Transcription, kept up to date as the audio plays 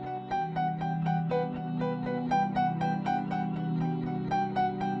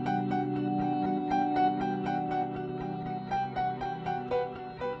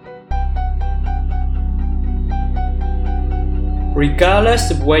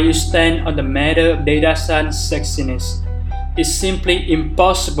Regardless of where you stand on the matter of data science sexiness, it's simply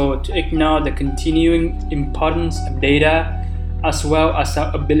impossible to ignore the continuing importance of data as well as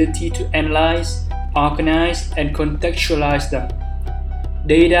our ability to analyze, organize, and contextualize them.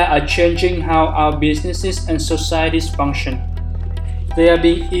 Data are changing how our businesses and societies function. They are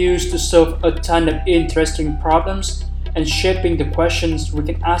being used to solve a ton of interesting problems and shaping the questions we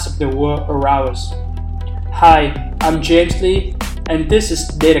can ask of the world around us. Hi, I'm James Lee, and this is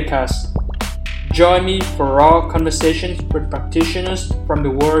DataCast. Join me for raw conversations with practitioners from the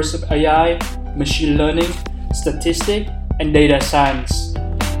worlds of AI, machine learning, statistics, and data science.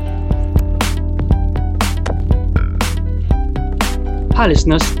 Hi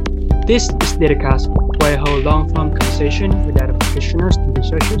listeners, this is DataCast, where I hold long-form conversation with data practitioners and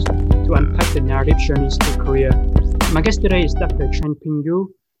researchers to unpack the narrative journeys to career. My guest today is Dr. Chen-Ping,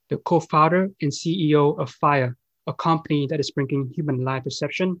 the co-founder and CEO of FIRE, a company that is bringing human light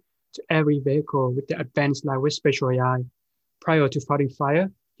perception to every vehicle with the advanced light spatial AI. Prior to founding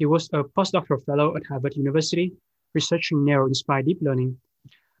FIRE, he was a postdoctoral fellow at Harvard University, researching neural-inspired deep learning.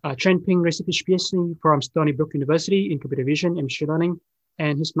 Chen-Ping received his PhD from Stony Brook University in computer vision and machine learning,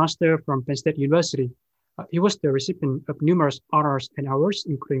 and his master from Penn State University. He was the recipient of numerous honors and awards,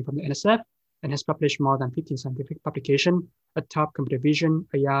 including from the NSF, and has published more than 15 scientific publications at top computer vision,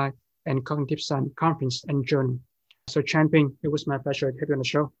 AI, and cognitive science conference and journal. So Chen-Ping, it was my pleasure to have you on the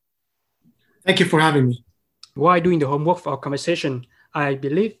show. Thank you for having me. While doing the homework for our conversation, I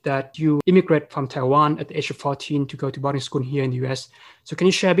believe that you immigrated from Taiwan at the age of 14 to go to boarding school here in the US. So can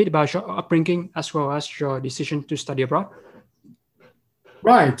you share a bit about your upbringing as well as your decision to study abroad?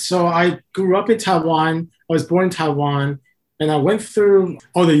 Right. So I grew up in Taiwan. I was born in Taiwan, and I went through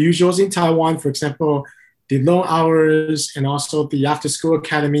all the usuals in Taiwan. For example, the long hours and also the after-school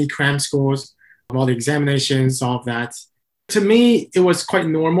academy, cram schools, all the examinations, all of that. To me, it was quite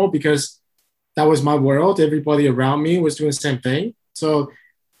normal because that was my world. Everybody around me was doing the same thing. So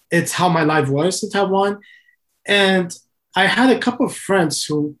it's how my life was in Taiwan. And I had a couple of friends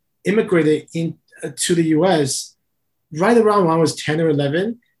who immigrated to the US right around when I was 10 or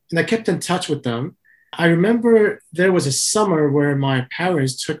 11, and I kept in touch with them. I remember there was a summer where my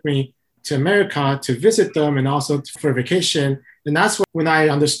parents took me to America to visit them and also for vacation. And that's when I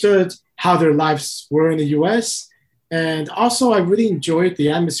understood how their lives were in the US. And also I really enjoyed the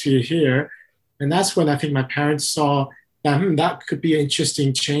atmosphere here. And that's when I think my parents saw that that could be an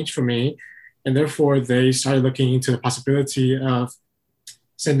interesting change for me. And therefore they started looking into the possibility of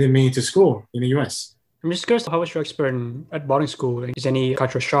sending me to school in the US. I'm just curious, how was your experience at boarding school? Is there any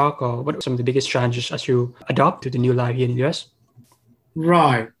cultural shock, or what are some of the biggest challenges as you adapt to the new life here in the US?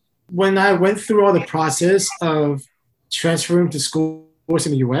 Right. When I went through all the process of transferring to schools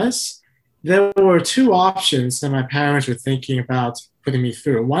in the US, there were two options that my parents were thinking about putting me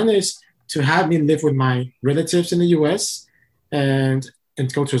through. One is to have me live with my relatives in the US and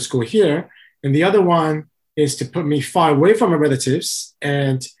go to a school here. And the other one is to put me far away from my relatives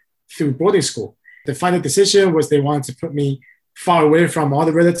and through boarding school. The final decision was they wanted to put me far away from all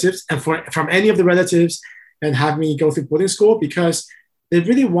the relatives and from any of the relatives and have me go through boarding school because they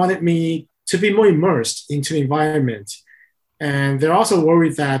really wanted me to be more immersed into the environment. And they're also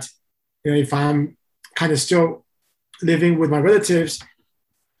worried that, if I'm kind of still living with my relatives,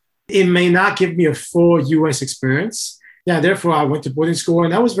 it may not give me a full US experience. Yeah, therefore I went to boarding school,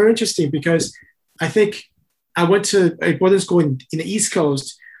 and that was very interesting because I think I went to a boarding school in the East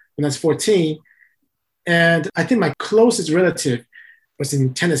Coast when I was 14. And I think my closest relative was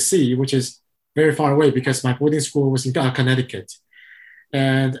in Tennessee, which is very far away because my boarding school was in Connecticut.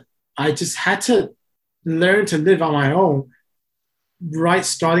 And I just had to learn to live on my own right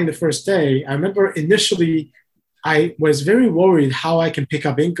starting the first day. I remember initially I was very worried how I can pick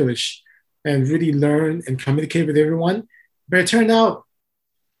up English and really learn and communicate with everyone. But it turned out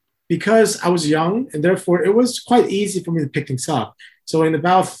because I was young and therefore it was quite easy for me to pick things up. So in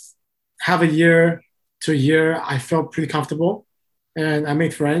about half a year to a year, I felt pretty comfortable and I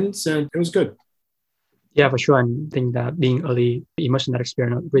made friends and it was good. Yeah, for sure. I think that being early immersed in that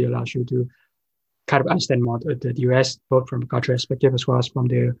experience really allows you to kind of understand more the US, both from a cultural perspective as well as from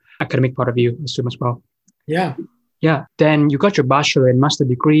the academic point of view, I assume as well. Yeah. Yeah. Then you got your bachelor and master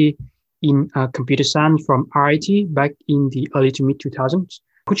degree in computer science from RIT back in the early to mid 2000s.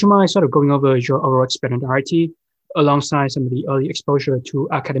 Could you mind sort of going over your overall experience at RIT alongside some of the early exposure to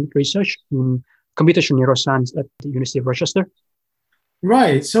academic research in computational neuroscience at the University of Rochester?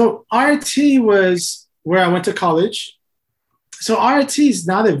 Right. So RIT was where I went to college. So RIT is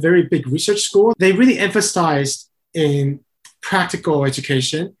not a very big research school. They really emphasized in practical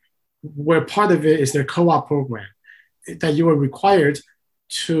education, where part of it is their co-op program. that you were required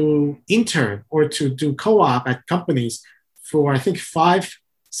to intern or to do co-op at companies for, I think, 5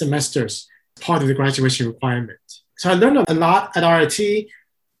 semesters, part of the graduation requirement. So I learned a lot at RIT.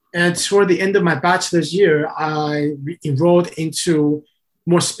 And toward the end of my bachelor's year, I enrolled into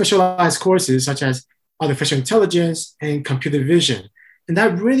more specialized courses such as artificial intelligence and computer vision. And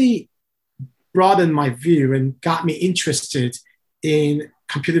that really broadened my view and got me interested in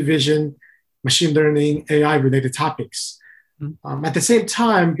computer vision, machine learning, AI related topics. At the same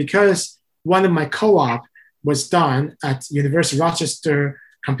time, because one of my co-op was done at University of Rochester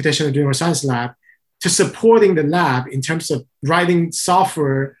Computational Neuroscience Lab to supporting the lab in terms of writing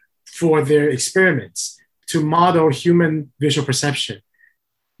software for their experiments to model human visual perception.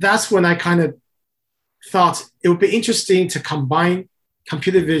 That's when I kind of thought it would be interesting to combine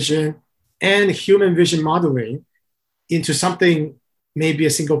computer vision and human vision modeling into something, maybe a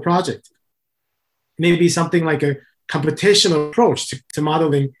single project, maybe something like a computational approach to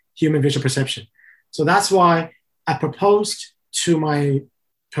modeling human visual perception. So that's why I proposed to my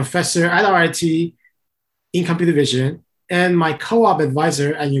professor at RIT in computer vision and my co-op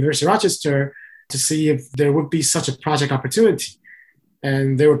advisor at University of Rochester to see if there would be such a project opportunity.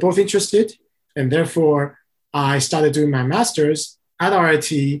 And they were both interested. And therefore, I started doing my master's at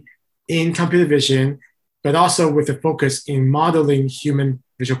RIT in computer vision, but also with a focus in modeling human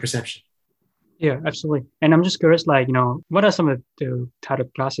visual perception. Yeah, absolutely. And I'm just curious, what are some of the type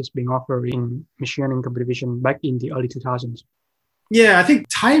of classes being offered in machine learning computer vision back in the early 2000s? Yeah, I think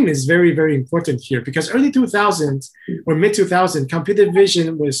time is very, very important here because early 2000s or mid 2000s, computer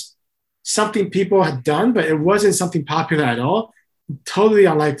vision was something people had done, but it wasn't something popular at all. Totally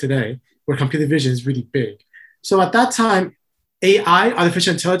unlike today, where computer vision is really big. So at that time, AI,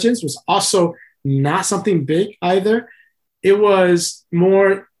 artificial intelligence, was also not something big either. It was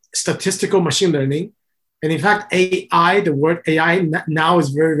more statistical machine learning. And in fact, AI, the word AI now is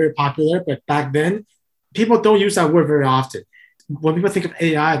very, very popular, but back then, people don't use that word very often. When people think of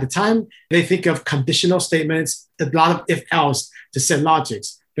AI at the time, they think of conditional statements, a lot of if-else to set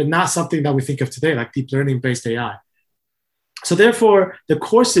logics, but not something that we think of today, like deep learning-based AI. So therefore, the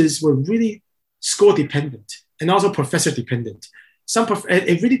courses were really school-dependent and also professor-dependent.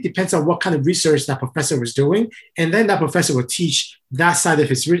 It really depends on what kind of research that professor was doing, and then that professor will teach that side of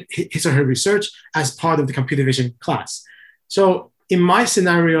his or her research as part of the computer vision class. So in my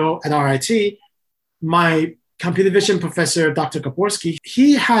scenario at RIT, my computer vision professor, Dr. Gaborski,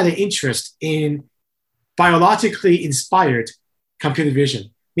 he had an interest in biologically inspired computer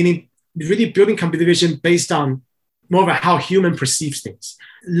vision, meaning really building computer vision based on more of how human perceives things,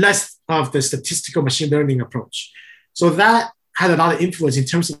 less of the statistical machine learning approach. So that had a lot of influence in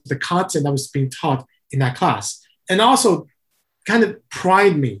terms of the content that was being taught in that class, and also kind of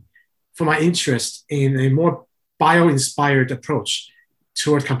primed me for my interest in a more bio-inspired approach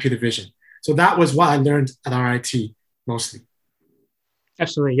toward computer vision. So that was what I learned at RIT mostly.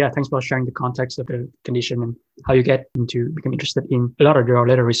 Absolutely. Yeah. Thanks for sharing the context of the condition and how you become interested in a lot of your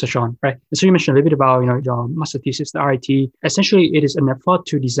later research on, right? And so you mentioned a little bit about, your master thesis at RIT. Essentially, it is an effort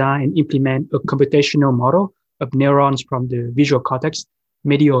to design and implement a computational model of neurons from the visual cortex,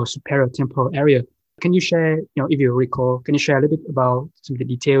 medial superior temporal area. Can you share, if you recall, can you share a little bit about some of the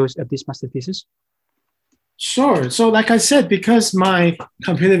details of this master thesis? Sure. So like I said, because my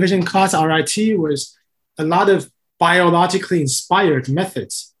computer vision class at RIT was a lot of biologically inspired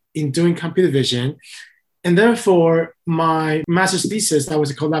methods in doing computer vision, and therefore my master's thesis, that was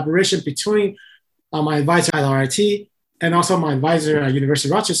a collaboration between my advisor at RIT and also my advisor at University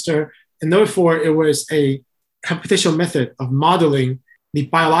of Rochester, and therefore it was a computational method of modeling the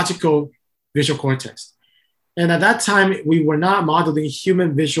biological visual cortex. And at that time, we were not modeling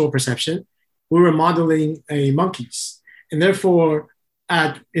human visual perception. We were modeling monkeys. And therefore,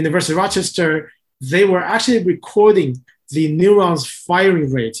 at University of Rochester, they were actually recording the neurons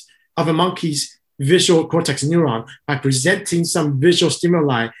firing rate of a monkey's visual cortex neuron by presenting some visual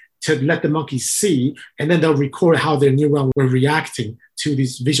stimuli to let the monkeys see, and then they'll record how their neurons were reacting to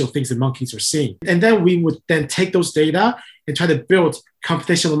these visual things the monkeys were seeing. And then we would then take those data and try to build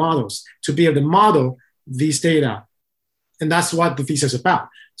computational models to be able to model these data. And that's what the thesis is about.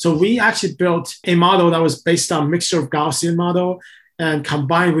 So we actually built a model that was based on a mixture of Gaussian model and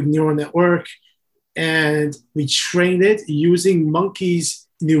combined with neural network. And we trained it using monkeys'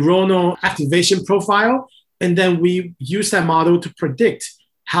 neuronal activation profile. And then we used that model to predict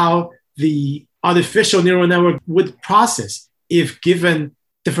how the artificial neural network would process if given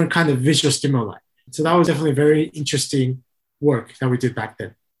different kind of visual stimuli. So that was definitely very interesting work that we did back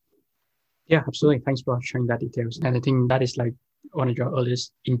then. Yeah, absolutely. Thanks for sharing that details. And I think that is one of your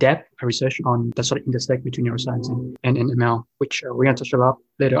earliest in-depth research on the sort of intersect between neuroscience and ML, which we're going to touch a lot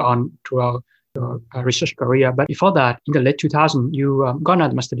later on throughout your research career. But before that, in the late 2000s, you got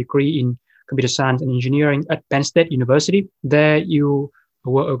a master's degree in computer science and engineering at Penn State University. There you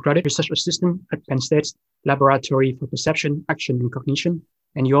were a graduate research assistant at Penn State's Laboratory for Perception, Action, and Cognition.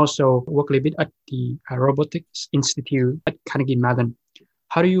 And you also work a little bit at the Robotics Institute at Carnegie Mellon.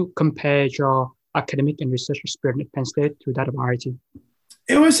 How do you compare your academic and research experience at Penn State to that of RIT?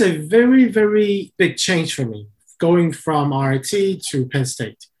 It was a very, very big change for me going from RIT to Penn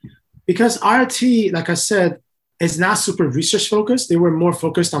State. Because RIT, like I said, is not super research focused. They were more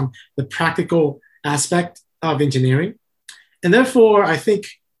focused on the practical aspect of engineering. And therefore, I think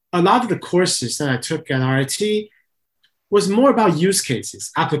a lot of the courses that I took at RIT was more about use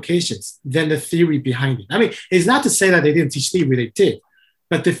cases, applications, than the theory behind it. I mean, it's not to say that they didn't teach theory, they did.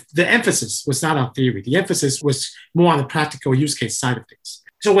 But the emphasis was not on theory. The emphasis was more on the practical use case side of things.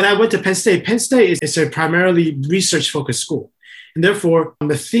 So when I went to Penn State is a primarily research-focused school. And therefore,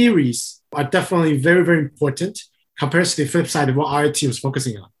 the theories are definitely very, very important compared to the flip side of what RIT was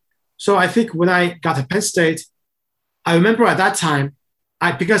focusing on. So I think when I got to Penn State, I remember at that time,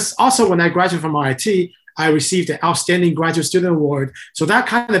 because also when I graduated from RIT, I received an Outstanding Graduate Student Award. So that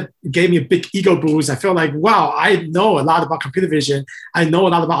kind of gave me a big ego boost. I felt like, wow, I know a lot about computer vision. I know a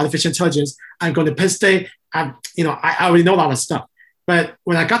lot about artificial intelligence. I'm going to Penn State. I already know a lot of stuff. But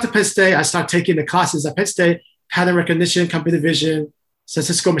when I got to Penn State, I started taking the classes at Penn State, pattern recognition, computer vision,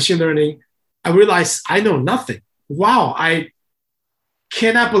 statistical machine learning. I realized I know nothing. Wow, I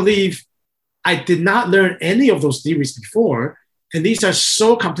cannot believe I did not learn any of those theories before. And these are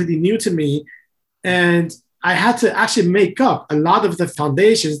so completely new to me. And I had to actually make up a lot of the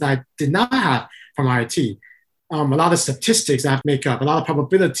foundations that I did not have from RIT. A lot of statistics I have to make up, a lot of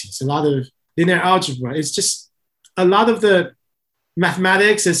probabilities, a lot of linear algebra. It's just a lot of the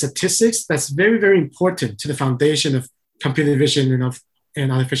mathematics and statistics that's very, very important to the foundation of computer vision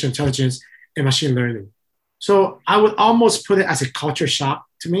and artificial intelligence and machine learning. So I would almost put it as a culture shock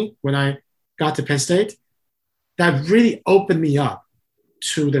to me when I got to Penn State. That really opened me up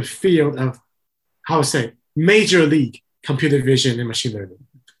to the field of, major league computer vision and machine learning.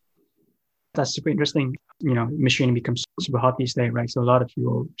 That's super interesting. Machine learning becomes super hot these days, right? So a lot of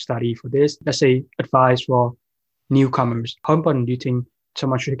people study for this. Let's say advice for newcomers. How important do you think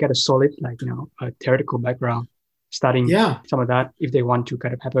someone should get a solid, a theoretical background, studying some of that if they want to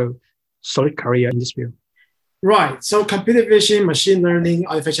kind of have a solid career in this field? Right. So computer vision, machine learning,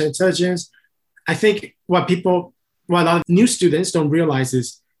 artificial intelligence, I think what a lot of new students don't realize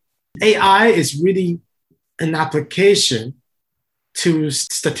is AI is really an application to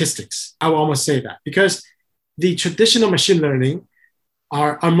statistics. I will almost say that because the traditional machine learning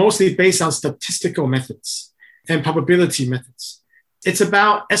are mostly based on statistical methods and probability methods. It's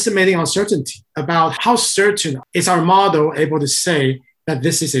about estimating uncertainty, about how certain is our model able to say that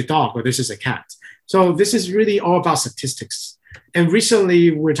this is a dog or this is a cat. So this is really all about statistics. And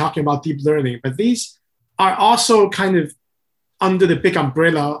recently we're talking about deep learning, but these are also kind of under the big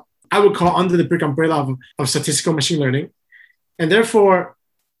umbrella, I would call under the big umbrella of statistical machine learning. And therefore,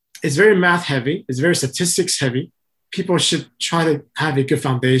 it's very math heavy, it's very statistics heavy. People should try to have a good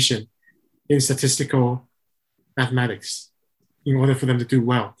foundation in statistical mathematics in order for them to do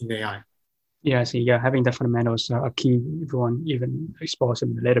well in AI. Yeah, I see. Yeah, having the fundamentals are key if you want even explore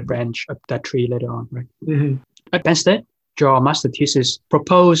some later branch of that tree later on, right? Mm-hmm. At Penn State, your master thesis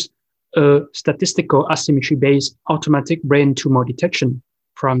proposed a statistical asymmetry-based automatic brain tumor detection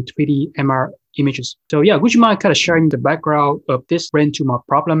from 3D MR images. So yeah, would you mind kind of sharing the background of this brain tumor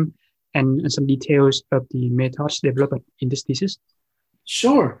problem and some details of the methods developed in this thesis?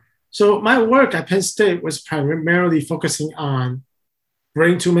 Sure. So my work at Penn State was primarily focusing on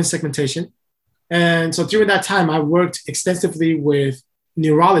brain tumor segmentation. And so during that time, I worked extensively with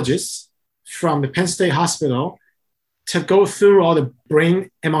neurologists from the Penn State Hospital to go through all the brain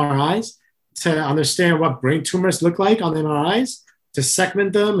MRIs to understand what brain tumors look like on MRIs, to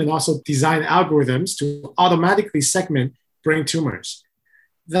segment them, and also design algorithms to automatically segment brain tumors.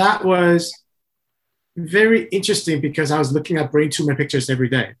 That was very interesting because I was looking at brain tumor pictures every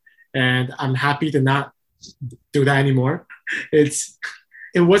day, and I'm happy to not do that anymore. It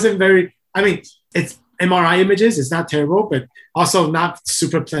wasn't very, it's MRI images, it's not terrible, but also not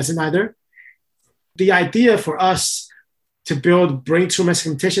super pleasant either. The idea for us to build brain tumor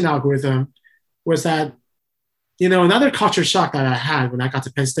segmentation algorithm was that, another culture shock that I had when I got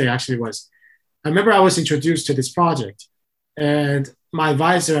to Penn State actually was, I remember I was introduced to this project and my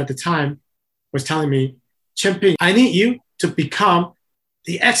advisor at the time was telling me, Chen-Ping, I need you to become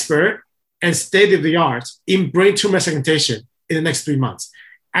the expert and state of the art in brain tumor segmentation in the next 3 months.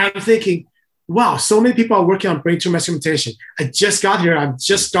 And I'm thinking, wow, so many people are working on brain tumor segmentation. I just got here. I'm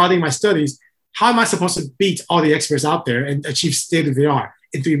just starting my studies. How am I supposed to beat all the experts out there and achieve state of the art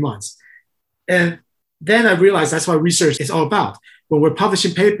in 3 months? And then I realized that's what research is all about. When we're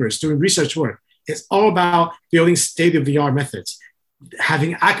publishing papers, doing research work, it's all about building state of the art methods,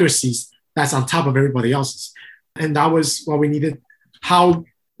 having accuracies that's on top of everybody else's. And that was what we needed, how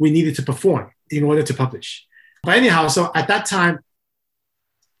we needed to perform in order to publish. But anyhow, so at that time,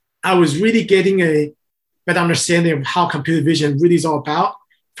 I was really getting a better understanding of how computer vision really is all about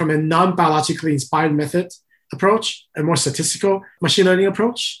from a non-biologically inspired method approach, a more statistical machine learning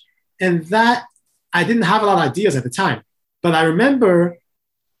approach. And that I didn't have a lot of ideas at the time. But I remember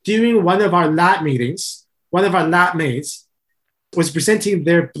during one of our lab meetings, one of our lab mates was presenting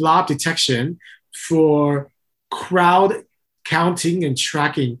their blob detection for crowd counting and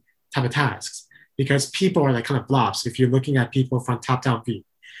tracking type of tasks, because people are like kind of blobs if you're looking at people from top-down view.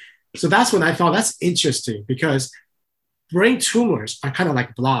 So that's when I thought that's interesting, because brain tumors are kind of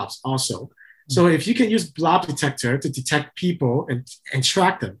like blobs also. So if you can use blob detector to detect people and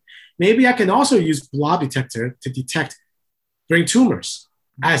track them, maybe I can also use blob detector to detect brain tumors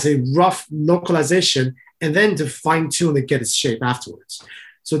as a rough localization and then to fine tune and get its shape afterwards.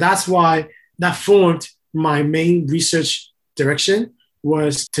 So that's why that formed my main research direction,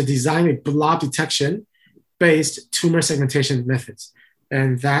 was to design a blob detection based tumor segmentation methods.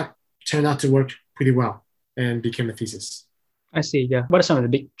 And that turned out to work pretty well and became a thesis. I see, yeah. What are some of the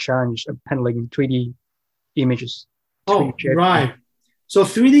big challenges of handling 3D images? Oh, right. So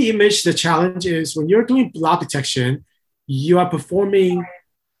 3D image, the challenge is when you're doing blob detection, you are performing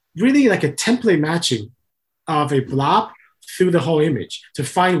really like a template matching of a blob through the whole image to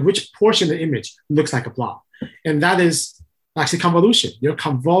find which portion of the image looks like a blob. And that is actually convolution. You're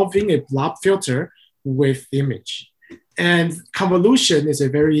convolving a blob filter with the image. And convolution is a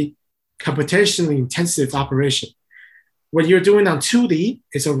very computationally intensive operation. When you're doing on 2D,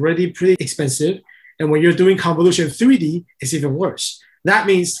 it's already pretty expensive. And when you're doing convolution 3D, it's even worse. That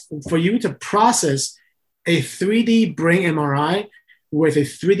means for you to process a 3D brain MRI with a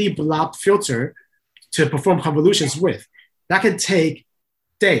 3D blob filter to perform convolutions with, that can take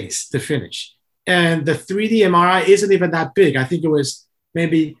days to finish. And the 3D MRI isn't even that big. I think it was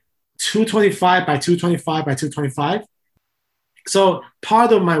maybe 225 by 225 by 225. So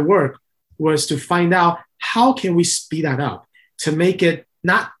part of my work was to find out how can we speed that up to make it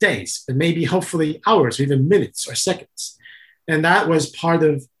not days, but maybe hopefully hours or even minutes or seconds. And that was part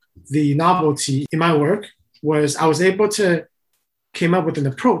of the novelty in my work, was I was able to came up with an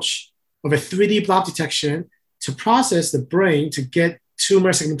approach of a 3D blob detection to process the brain to get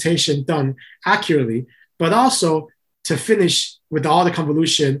tumor segmentation done accurately, but also to finish with all the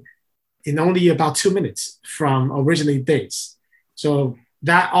convolution in only about 2 minutes from originally days. So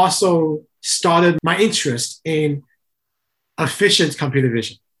that also started my interest in efficient computer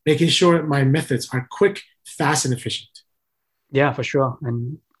vision, making sure my methods are quick, fast, and efficient. Yeah, for sure.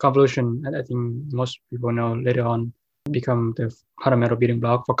 And convolution, I think most people know later on, become the fundamental building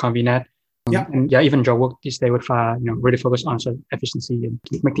block for ConvNet. Yeah. And yeah, even your work this day would really focus on sort of efficiency and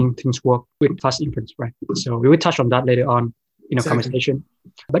making things work with fast inference, right? So we will touch on that later on in our conversation.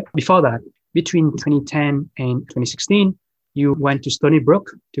 But before that, between 2010 and 2016, you went to Stony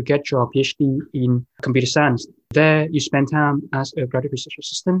Brook to get your PhD in computer science. There, you spent time as a graduate research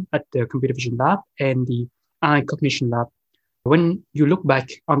assistant at the Computer Vision Lab and the Eye Cognition Lab. When you look back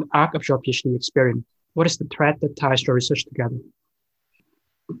on the arc of your PhD experience, what is the thread that ties your research together?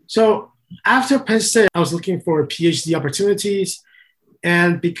 So after Penn State, I was looking for PhD opportunities.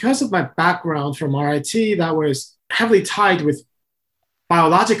 And because of my background from RIT, that was heavily tied with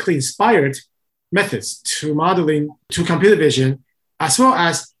biologically inspired methods to modeling, to computer vision, as well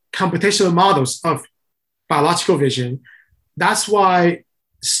as computational models of biological vision. That's why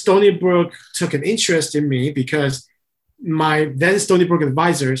Stony Brook took an interest in me, because my then Stony Brook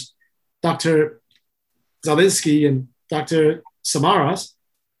advisors, Dr. Zelinsky and Dr. Samaras,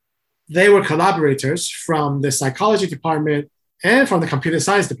 they were collaborators from the psychology department and from the computer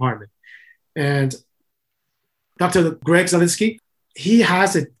science department. And Dr. Greg Zelinsky, he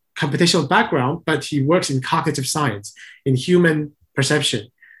has a computational background, but he works in cognitive science, in human perception.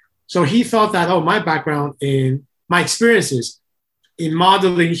 So he thought that, my background in my experiences in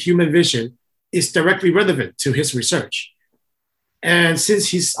modeling human vision is directly relevant to his research. And since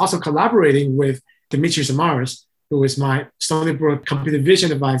he's also collaborating with Dmitry Samaras, who is my Stony Brook computer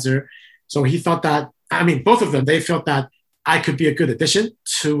vision advisor, so he thought that, both of them, they felt that I could be a good addition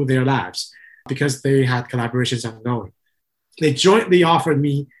to their labs because they had collaborations ongoing. They jointly offered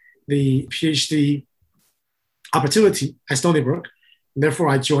me the PhD opportunity at Stony Brook. And therefore,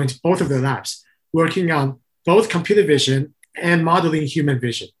 I joined both of the labs, working on both computer vision and modeling human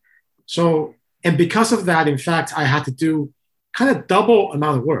vision. So, and because of that, in fact, I had to do kind of double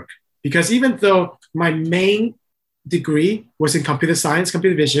amount of work because even though my main degree was in computer science,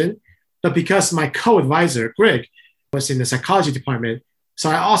 computer vision, but because my co-advisor, Greg, was in the psychology department, so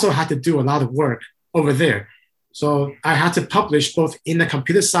I also had to do a lot of work over there. So I had to publish both in the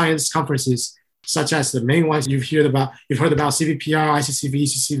computer science conferences, such as the main ones you've heard about CVPR, ICCV,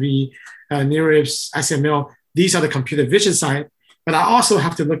 CCV, NeurIPS, XML. These are the computer vision side, but I also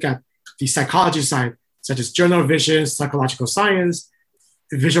have to look at the psychology side, such as journal vision, psychological science,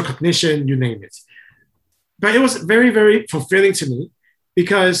 visual cognition, you name it. But it was very, very fulfilling to me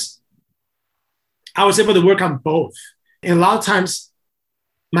because I was able to work on both. And a lot of times,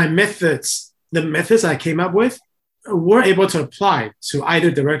 the methods I came up with were able to apply to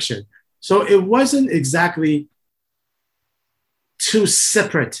either direction. So it wasn't exactly two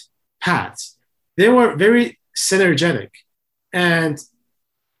separate paths. They were very synergetic. And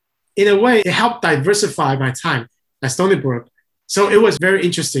in a way, it helped diversify my time at Stony Brook. So it was very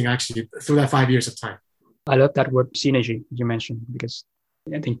interesting, actually, through that 5 years of time. I love that word synergy you mentioned because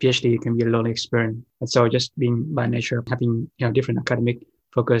I think PhD can be a lonely experience. And so just being by nature, having different academic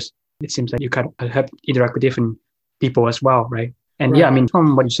focus, it seems like you kind of have to interact with different people as well, right? And right. Yeah, I mean,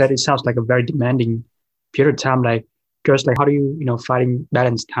 from what you said, it sounds like a very demanding period of time. Like, just like how do you, finding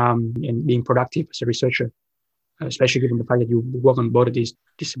balance time and being productive as a researcher, especially given the fact that you work on both of these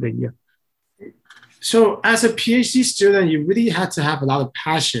disciplines? Yeah. So as a PhD student, you really had to have a lot of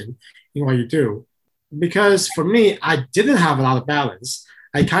passion in what you do. Because for me, I didn't have a lot of balance.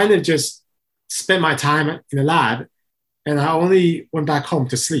 I kind of just spent my time in the lab and I only went back home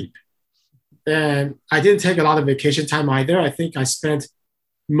to sleep. And I didn't take a lot of vacation time either. I think I spent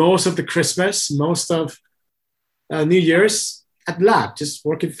most of the Christmas, most of New Year's at lab, just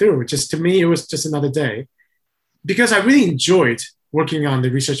working through. Just to me, it was just another day. Because I really enjoyed working on the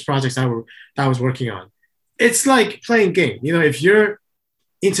research projects that I was working on. It's like playing game. If you're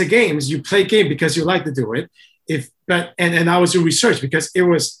into games, you play game because you like to do it. And I was doing research because it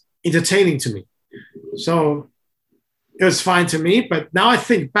was entertaining to me. So it was fine to me. But now I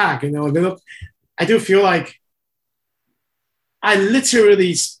think back, I do feel like I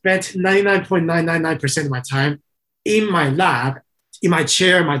literally spent 99.999% of my time in my lab, in my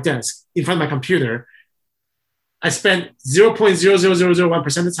chair, my desk, in front of my computer. I spent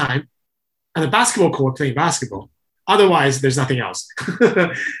 0.00001% of the time on the basketball court playing basketball. Otherwise, there's nothing else.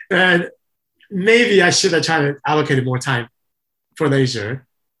 And maybe I should have tried to allocate more time for leisure,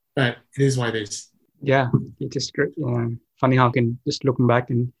 but it is what it is. Yeah, it is great. Funny how I can just looking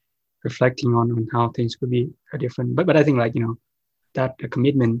back and reflecting on how things could be different. But I think that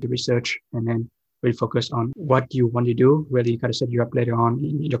commitment to research and then really focus on what you want to do really kind of set you up later on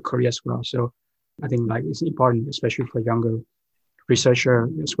in your career as well. So I think it's important, especially for younger researcher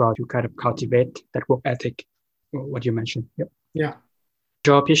as well, to kind of cultivate that work ethic, what you mentioned. Yep. Yeah.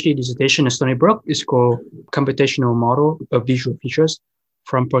 Your PhD dissertation at Stony Brook is called Computational Model of Visual Features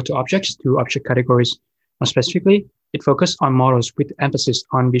from Proto-Objects to Object Categories. More specifically, it focused on models with emphasis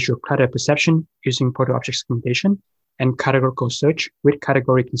on visual clutter perception using proto-object segmentation and categorical search with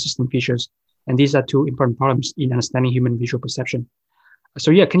category-consistent features. And these are two important problems in understanding human visual perception.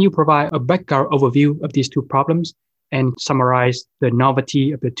 So can you provide a background overview of these two problems and summarize the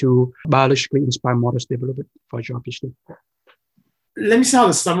novelty of the two biologically inspired models developed for your PhD? Let me see how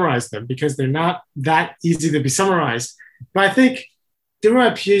to summarize them because they're not that easy to be summarized. But I think during my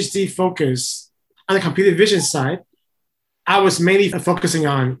PhD focus on the computer vision side, I was mainly focusing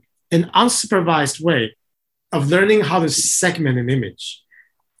on an unsupervised way of learning how to segment an image.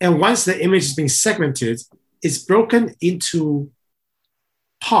 And once the image is being segmented, it's broken into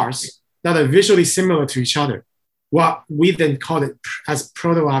parts that are visually similar to each other. What we then call it as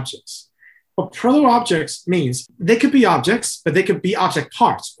proto-objects. What proto-objects means they could be objects, but they could be object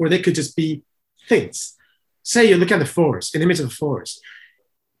parts, or they could just be things. Say you look at the forest, an image of the forest.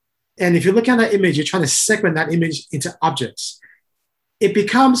 And if you look at that image, you're trying to segment that image into objects. It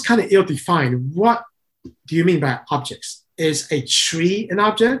becomes kind of ill-defined. What do you mean by objects? Is a tree an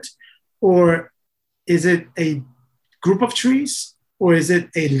object? Or is it a group of trees? Or is it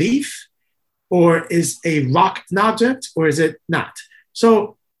a leaf? Or is a rock an object? Or is it not?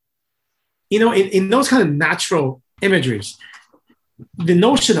 So, in those kind of natural imageries, the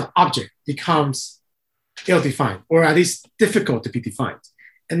notion of object becomes ill-defined, or at least difficult to be defined.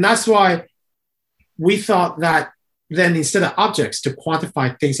 And that's why we thought that then instead of objects to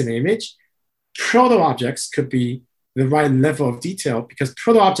quantify things in an image, proto-objects could be the right level of detail, because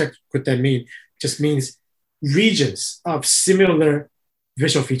proto-object could then means regions of similar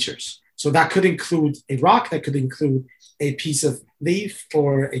visual features. So that could include a rock, that could include a piece of leaf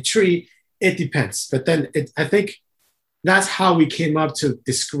or a tree. It depends. But then I think that's how we came up to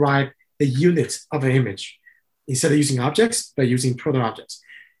describe the unit of an image instead of using objects, but using proto-objects.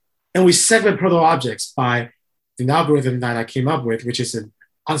 And we segment proto-objects by an algorithm that I came up with, which is an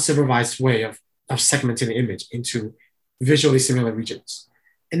unsupervised way of segmenting the image into visually similar regions.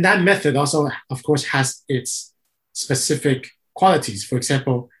 And that method also, of course, has its specific qualities. For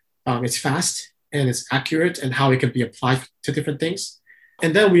example, it's fast and it's accurate and how it can be applied to different things.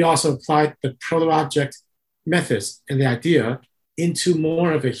 And then we also applied the proto-object methods and the idea into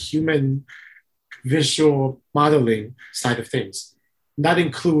more of a human visual modeling side of things. And that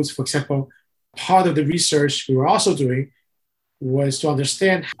includes, for example, part of the research we were also doing was to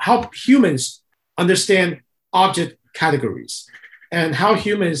understand how humans understand object categories and how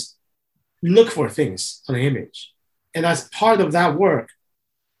humans look for things on an image. And as part of that work,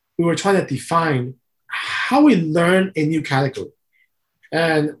 we were trying to define how we learn a new category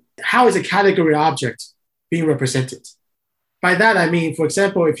and how is a category object being represented. By that, I mean, for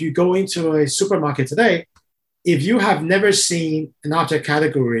example, if you go into a supermarket today, if you have never seen an object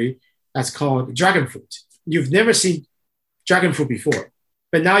category that's called dragon fruit, you've never seen dragon fruit before,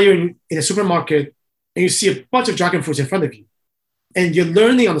 but now you're in a supermarket and you see a bunch of dragon fruits in front of you and you're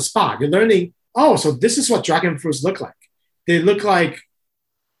learning on the spot. You're learning, oh, so this is what dragon fruits look like. They look like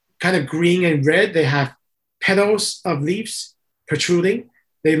kind of green and red. They have petals of leaves protruding.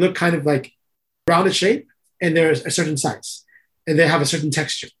 They look kind of like rounded shape and they're a certain size and they have a certain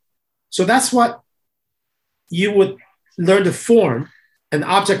texture. So that's what you would learn to form an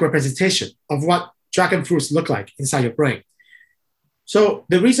object representation of what dragon fruits look like inside your brain. So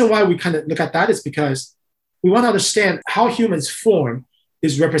the reason why we kind of look at that is because we want to understand how humans form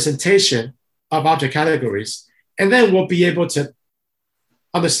this representation of object categories. And then we'll be able to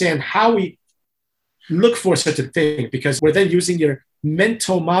understand how we look for a certain thing, because we're then using your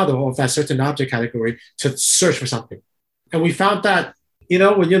mental model of that certain object category to search for something. And we found that,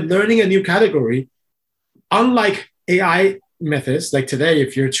 when you're learning a new category, unlike AI methods, like today,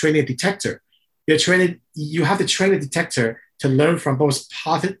 if you're training a detector, you have to train a detector to learn from both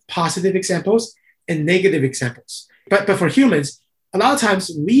positive examples and negative examples. But for humans, a lot of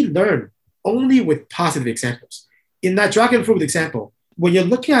times we learn only with positive examples. In that dragon fruit example, when you're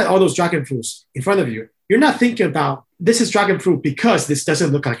looking at all those dragon fruits in front of you, you're not thinking about this is dragon fruit because this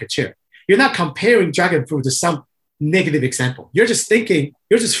doesn't look like a chair. You're not comparing dragon fruit to some negative example. You're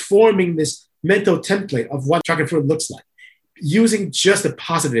just forming this mental template of what dragon fruit looks like using just the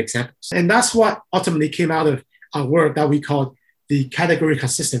positive examples. And that's what ultimately came out of our work that we called the category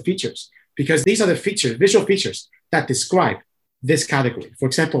consistent features, because these are the features, visual features that describe this category. For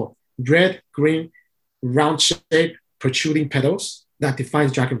example, red, green, round shape, protruding petals that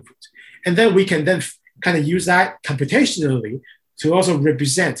defines dragon fruit. And then we can then kind of use that computationally to also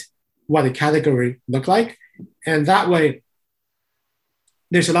represent what a category look like. And that way,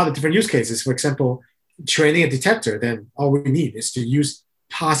 there's a lot of different use cases. For example, training a detector, then all we need is to use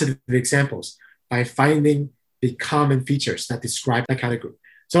positive examples by finding the common features that describe that category.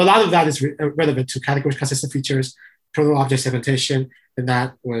 So a lot of that is relevant to category consistent features, proto-object segmentation, and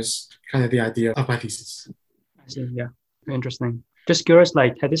that was kind of the idea of my thesis. I see, yeah, very interesting. Just curious,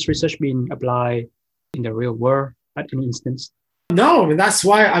 had this research been applied in the real world at any instance? No, and that's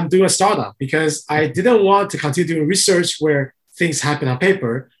why I'm doing a startup, because I didn't want to continue doing research where things happen on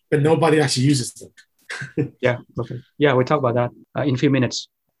paper, but nobody actually uses them. Yeah, perfect. Yeah, we'll talk about that in a few minutes.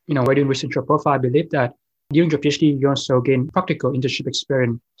 While doing research your profile, I believe that during your PhD, you also gained practical internship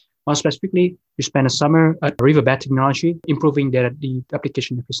experience. More specifically, you spent a summer at Riverbed Technology, improving the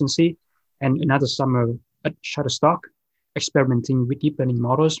application efficiency, and another summer at Shutterstock, experimenting with deep learning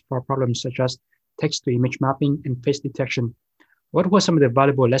models for problems such as text-to-image mapping and face detection. What were some of the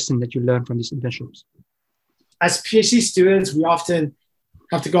valuable lessons that you learned from these internships? As PhD students, we often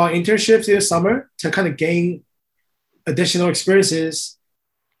have to go on internships in the summer to kind of gain additional experiences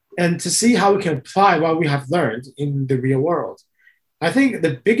and to see how we can apply what we have learned in the real world. I think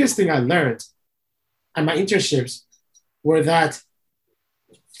the biggest thing I learned at my internships were that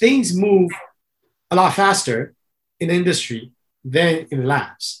things move a lot faster in the industry than in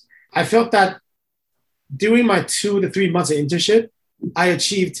labs. I felt that during my 2 to 3 months of internship, I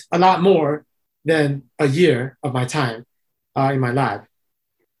achieved a lot more than a year of my time in my lab.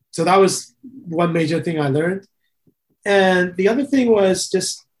 So that was one major thing I learned. And the other thing was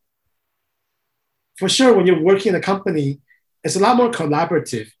just, for sure, when you're working in a company, it's a lot more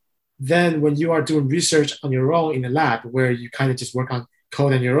collaborative than when you are doing research on your own in a lab, where you kind of just work on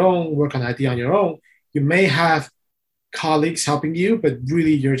code on your own, work on idea on your own. you may have colleagues helping you, but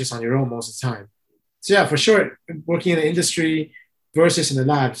really you're just on your own most of the time. So yeah, for sure, working in the industry versus in the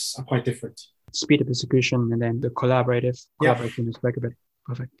labs are quite different. Speed of execution and then the collaboration aspect of it.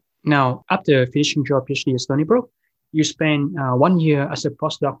 Perfect. Now, after finishing your PhD at Stony Brook, you spent 1 year as a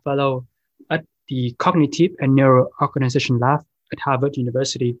postdoc fellow at the Cognitive and Neuroorganization Lab at Harvard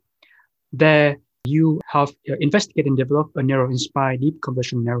University. There, you have investigated and developed a neural-inspired deep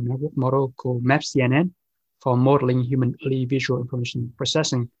convolutional neural network model called MapCNN for modeling human early visual information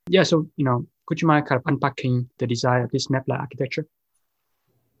processing. Yeah, so, could you mind kind of unpacking the design of this map-like architecture?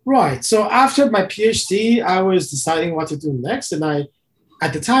 Right. So after my PhD, I was deciding what to do next. And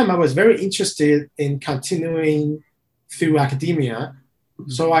at the time, I was very interested in continuing through academia.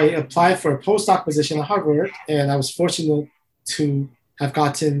 So I applied for a postdoc position at Harvard, and I was fortunate to have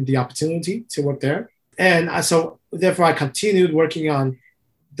gotten the opportunity to work there. And so therefore, I continued working on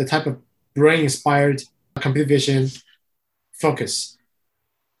the type of brain-inspired computer vision focus.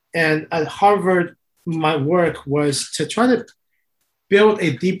 And at Harvard, my work was to try to build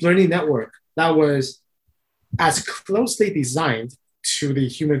a deep learning network that was as closely designed to the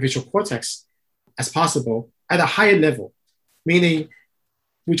human visual cortex as possible at a higher level, meaning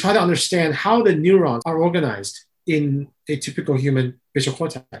we try to understand how the neurons are organized in a typical human visual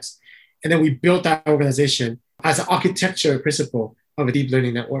cortex. And then we built that organization as an architecture principle of a deep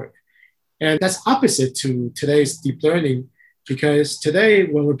learning network. And that's opposite to today's deep learning, because today,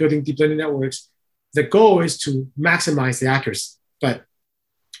 when we're building deep learning networks, the goal is to maximize the accuracy. But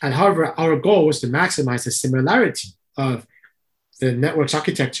at Harvard, our goal was to maximize the similarity of the network's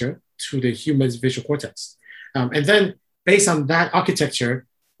architecture to the human's visual cortex. And then based on that architecture,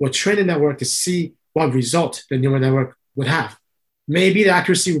 we'll train the network to see what result the neural network would have. Maybe the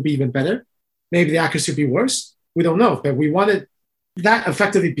accuracy would be even better. Maybe the accuracy would be worse. We don't know, but we wanted that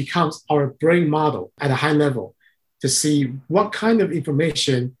effectively becomes our brain model at a high level to see what kind of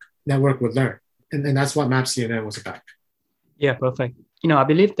information network would learn. And that's what MapCNN was about. Yeah, perfect. I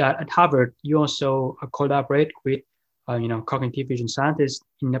believe that at Harvard, you also collaborate with, cognitive vision scientists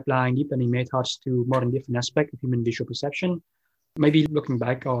in applying deep learning methods to more than different aspects of human visual perception. Maybe looking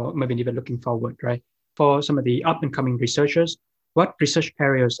back or maybe even looking forward, right? For some of the up and coming researchers, what research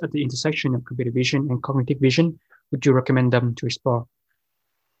areas at the intersection of computer vision and cognitive vision would you recommend them to explore?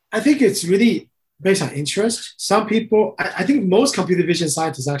 I think it's really based on interest. Some people, I think most computer vision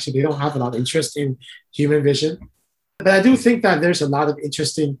scientists actually, they don't have a lot of interest in human vision. But I do think that there's a lot of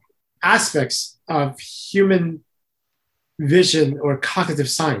interesting aspects of human vision or cognitive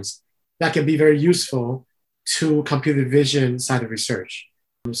science that can be very useful to computer vision side of research.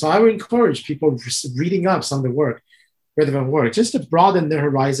 So I would encourage people reading up some of the work, relevant work, just to broaden their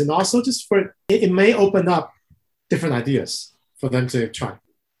horizon. Also, just for it may open up different ideas for them to try.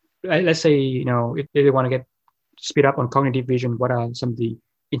 Let's say, if they want to get speed up on cognitive vision, what are some of the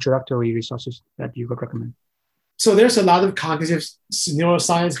introductory resources that you would recommend? So there's a lot of cognitive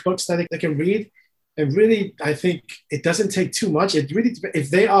neuroscience books that they can read. And really, I think it doesn't take too much. It really, if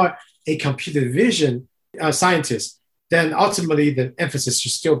they are a computer vision scientist, then ultimately the emphasis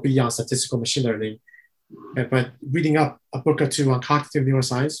should still be on statistical machine learning. But reading up a book or two on cognitive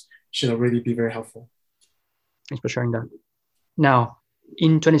neuroscience should already be very helpful. Thanks for sharing that. Now,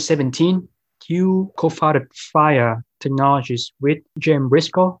 in 2017, you co-founded FIRE Technologies with James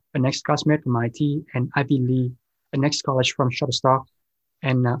Briscoe, an ex-classmate from MIT, and Ivy Lee, an ex-college from Shutterstock.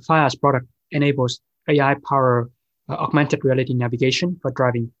 And FIRE's product enables AI-powered augmented reality navigation for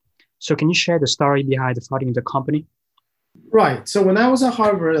driving. So can you share the story behind the founding of the company? Right. So when I was at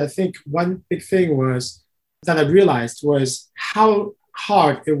Harvard, I think one big thing was that I realized was how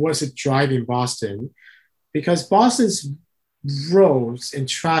hard it was to drive in Boston, because Boston's roads and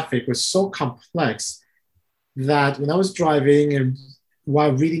traffic was so complex that when I was driving and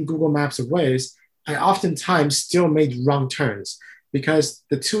while reading Google Maps of Ways, I oftentimes still made wrong turns because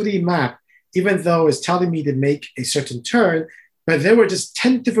the 2D map, even though it's telling me to make a certain turn, but there were just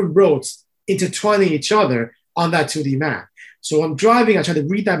 10 different roads intertwining each other on that 2D map. So I'm driving, I try to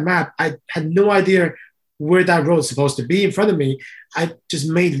read that map. I had no idea where that road is supposed to be in front of me. I just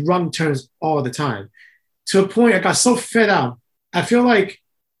made wrong turns all the time. To a point, I got so fed up. I feel like,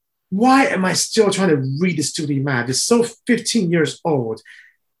 why am I still trying to read this 2D map? It's so 15 years old.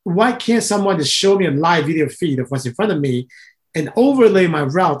 Why can't someone just show me a live video feed of what's in front of me and overlay my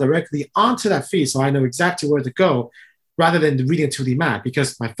route directly onto that feed so I know exactly where to go rather than reading a 2D map?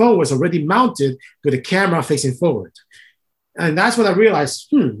 Because my phone was already mounted with a camera facing forward. And that's when I realized,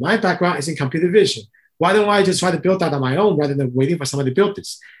 my background is in computer vision. Why don't I just try to build that on my own rather than waiting for someone to build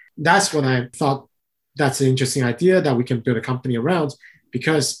this? That's when I thought that's an interesting idea that we can build a company around.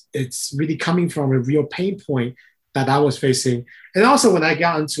 because it's really coming from a real pain point that I was facing. And also when I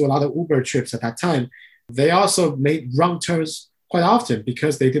got into a lot of Uber trips at that time, they also made wrong turns quite often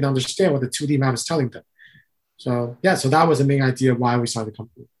because they didn't understand what the 2D map is telling them. So yeah, so that was the main idea why we started the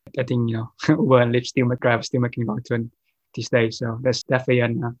company. I think, Uber and Lyft still make drivers still making wrong turn these days. So that's definitely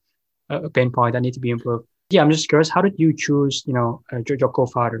a pain point that needs to be improved. Yeah, I'm just curious, how did you choose, your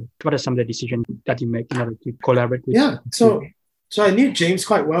co-founder? What are some of the decisions that you make in order to collaborate with? Yeah, so I knew James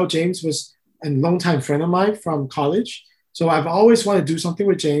quite well. James was a longtime friend of mine from college. So I've always wanted to do something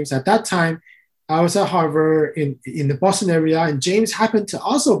with James. At that time, I was at Harvard in the Boston area, and James happened to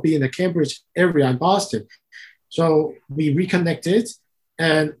also be in the Cambridge area in Boston. So we reconnected,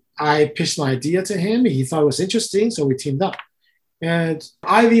 and I pitched my idea to him. He thought it was interesting, so we teamed up. And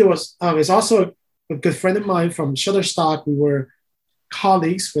Ivy is also a good friend of mine from Shutterstock. We were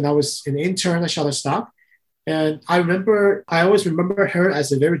colleagues when I was an intern at Shutterstock. And I always remember her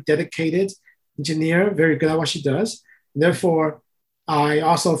as a very dedicated engineer, very good at what she does. And therefore, I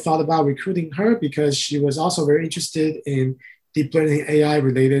also thought about recruiting her because she was also very interested in deep learning AI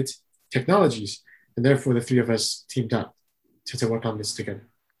related technologies. And therefore, the three of us teamed up to work on this together.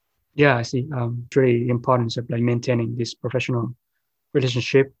 Yeah, I see. It's really important of maintaining this professional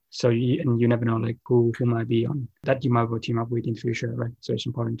relationship. So you never know who might be on that you might go team up with in the future, right? So it's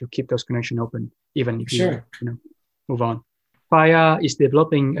important to keep those connections open, even if you move on. Fire is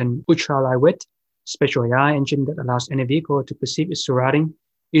developing an ultra lightweight spatial AI engine that allows any vehicle to perceive its surrounding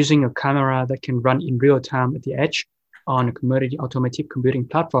using a camera that can run in real time at the edge on a commodity automatic computing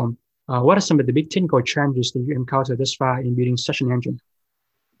platform. What are some of the big technical challenges that you encountered thus far in building such an engine?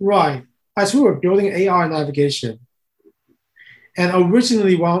 Right. As we were building AR navigation, and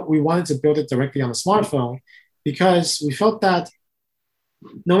originally we wanted to build it directly on a smartphone because we felt that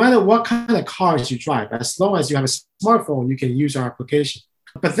no matter what kind of cars you drive, as long as you have a smartphone, you can use our application.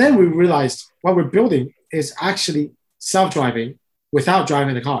 But then we realized what we're building is actually self-driving without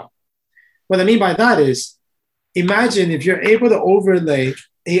driving the car. What I mean by that is, imagine if you're able to overlay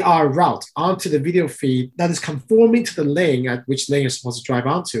AR route onto the video feed that is conforming to the lane at which lane you're supposed to drive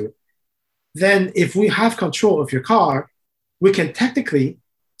onto, then if we have control of your car, we can technically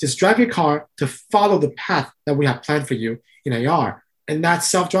just drive your car to follow the path that we have planned for you in AR, and that's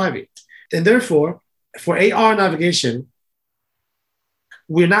self-driving. And therefore, for AR navigation,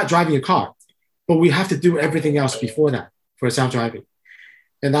 we're not driving a car, but we have to do everything else before that for self-driving.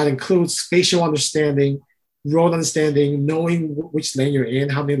 And that includes spatial understanding, road understanding, knowing which lane you're in,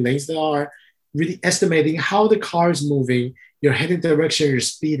 how many lanes there are, really estimating how the car is moving, your heading direction, your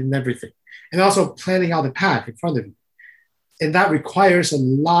speed, and everything. And also planning out the path in front of you. And that requires a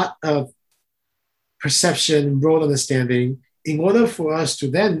lot of perception, road understanding in order for us to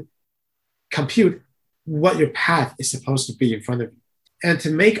then compute what your path is supposed to be in front of you. And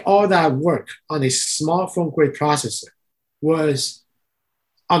to make all that work on a smartphone grade processor was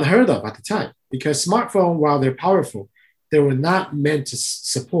unheard of at the time because smartphones, while they're powerful, they were not meant to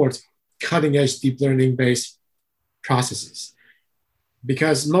support cutting edge deep learning based processes.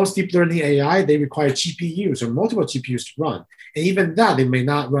 Because most deep learning AI, they require GPUs or multiple GPUs to run. And even that, they may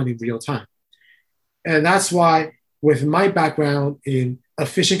not run in real time. And that's why with my background in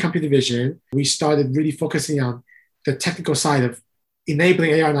efficient computer vision, we started really focusing on the technical side of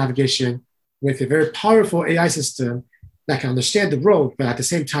enabling AR navigation with a very powerful AI system that can understand the road, but at the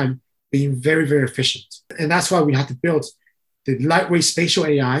same time, being very, very efficient. And that's why we had to build the lightweight spatial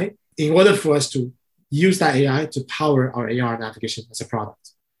AI in order for us to use that AI to power our AR navigation as a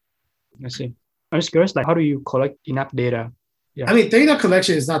product. I see. I'm just curious, how do you collect enough data? Yeah. I mean, data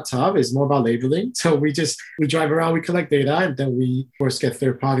collection is not tough. It's more about labeling. So we drive around, we collect data, and then we, of course, get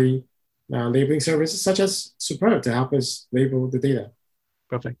third-party labeling services such as Superb to help us label the data.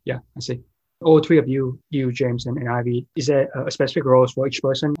 Perfect. Yeah, I see. All three of you, James, and Ivy, is there a specific roles for each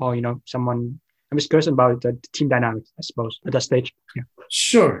person or, someone? I'm just curious about the team dynamics, I suppose, at that stage. Yeah.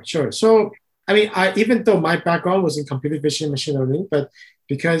 Sure. So, I mean, even though my background was in computer vision and machine learning, but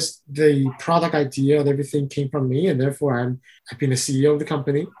because the product idea and everything came from me, and therefore I've been the CEO of the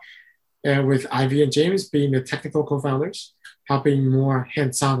company, and with Ivy and James being the technical co-founders, helping more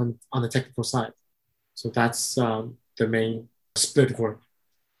hands-on on the technical side. So that's the main split of work.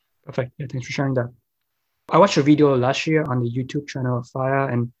 Perfect. Yeah, thanks for sharing that. I watched a video last year on the YouTube channel of Fire,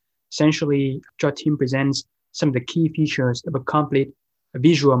 and essentially your team presents some of the key features of a complete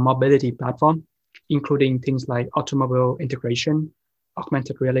visual mobility platform, including things like automobile integration,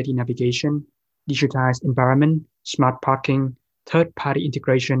 augmented reality navigation, digitized environment, smart parking, third-party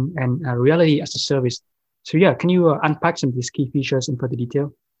integration, and reality as a service. So yeah, can you unpack some of these key features in further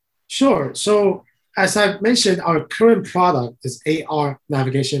detail? Sure. So as I've mentioned, our current product is AR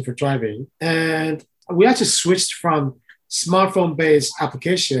navigation for driving. And we actually switched from smartphone-based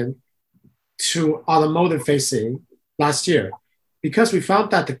application to automotive facing last year because we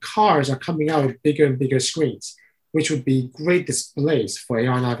found that the cars are coming out with bigger and bigger screens, which would be great displays for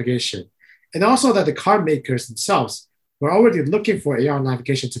AR navigation. And also that the car makers themselves were already looking for AR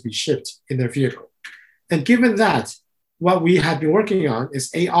navigation to be shipped in their vehicle. And given that, what we have been working on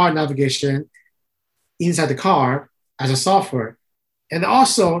is AR navigation inside the car as a software, and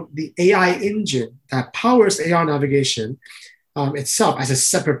also the AI engine that powers AR navigation itself as a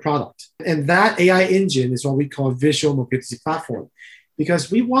separate product. And that AI engine is what we call visual mobility platform, because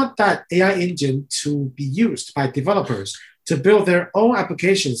we want that AI engine to be used by developers to build their own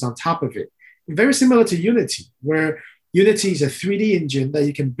applications on top of it. Very similar to Unity, where Unity is a 3D engine that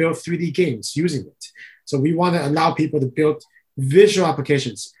you can build 3D games using it. So we want to allow people to build visual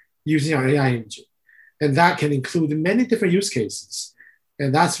applications using our AI engine. And that can include many different use cases.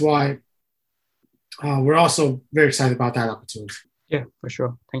 And that's why we're also very excited about that opportunity. Yeah, for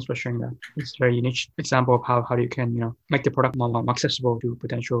sure. Thanks for sharing that. It's a very unique example of how you can, make the product more accessible to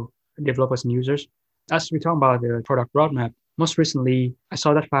potential developers and users. As we talk about the product roadmap, most recently, I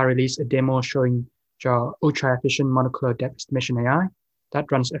saw that Fire released a demo showing your ultra-efficient monocular depth estimation AI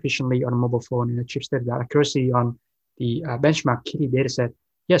that runs efficiently on a mobile phone and achieves the accuracy on the benchmark Kitty dataset.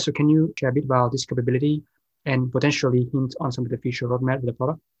 Yeah, so can you share a bit about this capability and potentially hint on some of the future roadmap of the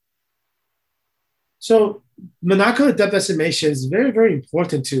product? So monocular depth estimation is very, very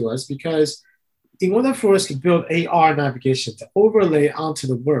important to us because in order for us to build AR navigation to overlay onto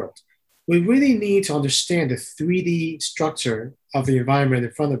the world, we really need to understand the 3D structure of the environment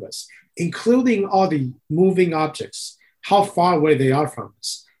in front of us, including all the moving objects, how far away they are from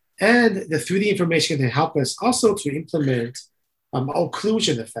us. And the 3D information can help us also to implement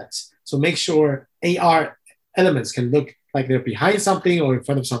occlusion effects. So make sure AR elements can look like they're behind something or in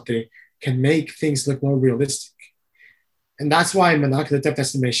front of something, can make things look more realistic. And that's why monocular depth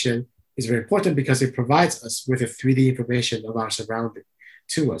estimation is very important, because it provides us with a 3D information of our surrounding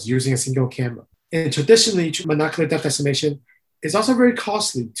to us using a single camera. And traditionally, monocular depth estimation is also very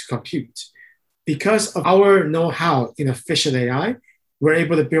costly to compute. Because of our know-how in efficient AI, we're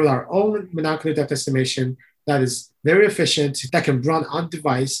able to build our own monocular depth estimation that is very efficient, that can run on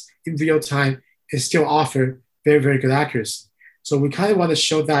device in real time and still offer very, very good accuracy. So we kind of want to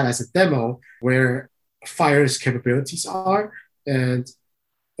show that as a demo where Fire's capabilities are. And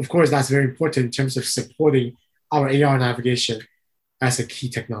of course, that's very important in terms of supporting our AR navigation as a key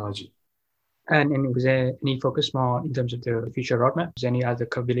technology. And was there any focus more in terms of the future roadmap? Is there any other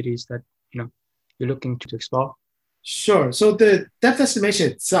capabilities that you're looking to explore? Sure. So the depth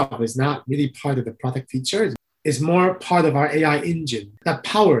estimation itself is not really part of the product feature. It's more part of our AI engine that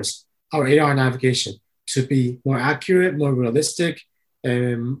powers our AR navigation to be more accurate, more realistic,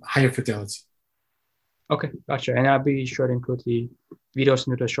 and higher fidelity. Okay, gotcha. And I'll be sure to include the videos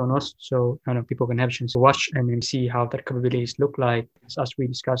into the show notes so people can have a chance to watch and then see how that capabilities look like as we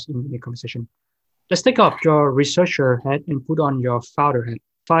discussed in the conversation. Let's take off your researcher hat and put on your founder hat.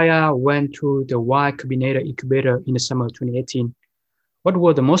 Fire went through the Y Combinator incubator in the summer of 2018. What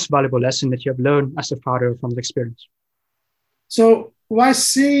were the most valuable lessons that you have learned as a founder from the experience? So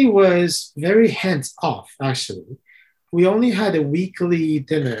YC was very hands-off, actually. We only had a weekly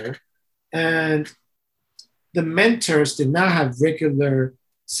dinner, and the mentors did not have regular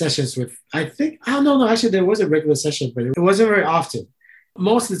sessions with, actually there was a regular session, but it wasn't very often.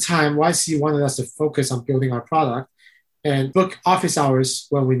 Most of the time, YC wanted us to focus on building our product and book office hours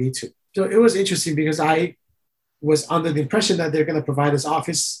when we need to. So it was interesting because I was under the impression that they're going to provide us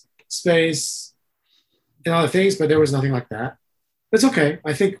office space and other things, but there was nothing like that. It's okay.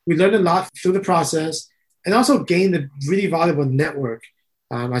 I think we learned a lot through the process and also gained a really valuable network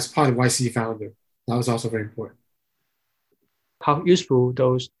as part of YC founder. That was also very important. How useful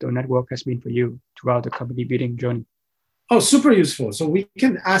the network has been for you throughout the company building journey? Oh, super useful. So we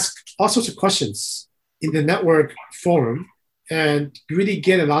can ask all sorts of questions in the network forum and really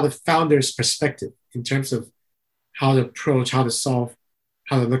get a lot of founders' perspective in terms of how to approach, how to solve,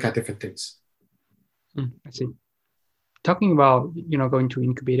 how to look at different things. I see. Talking about, going to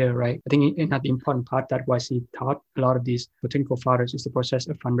incubator, right? I think another important part that YC taught a lot of these technical founders is the process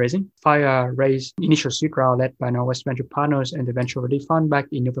of fundraising. Fire raised initial seed round led by Norwest Venture Partners and the Venture Ready Fund back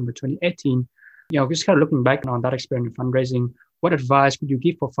in November 2018. Just kind of looking back on that experience of fundraising, what advice would you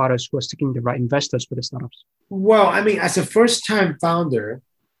give for founders who are seeking the right investors for the startups? Well, as a first-time founder,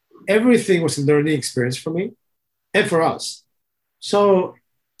 everything was a learning experience for me and for us. So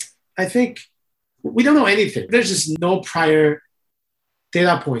I think we don't know anything. There's just no prior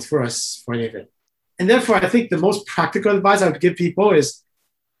data points for us for anything. And therefore, I think the most practical advice I would give people is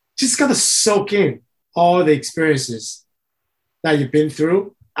just gotta soak in all the experiences that you've been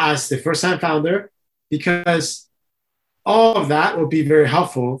through as the first time founder, because all of that will be very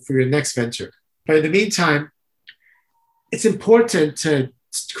helpful for your next venture. But in the meantime, it's important to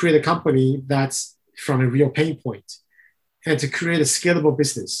create a company that's from a real pain point and to create a scalable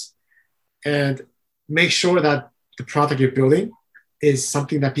business and make sure that the product you're building is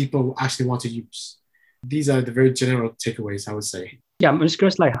something that people actually want to use. These are the very general takeaways, I would say. Yeah, I'm just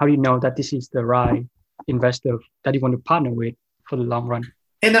curious, like, how do you know that this is the right investor that you want to partner with for the long run?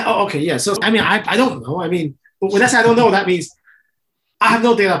 And okay, yeah. So I mean, I don't know. I mean, when I say I don't know, that means I have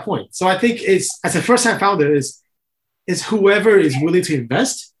no data point. So I think it's as a first-time founder is whoever is willing to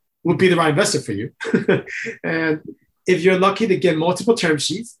invest would be the right investor for you. And if you're lucky to get multiple term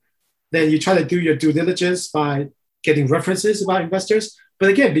sheets, then you try to do your due diligence by getting references about investors. But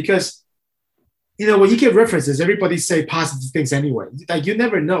again, because when you get references, everybody say positive things anyway. Like you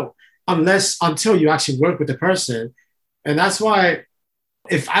never know until you actually work with the person. And that's why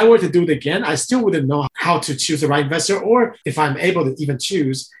if I were to do it again, I still wouldn't know how to choose the right investor, or if I'm able to even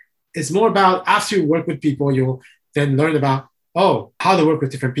choose. It's more about after you work with people, you'll then learn about, how to work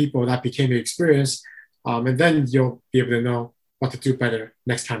with different people. That became your experience. And then you'll be able to know what to do better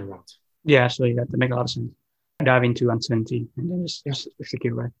next time around. Yeah, actually, that makes a lot of sense. Dive into uncertainty and then just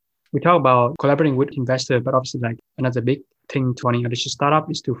secure, right? We talk about collaborating with investors, but obviously, like another big thing to running a digital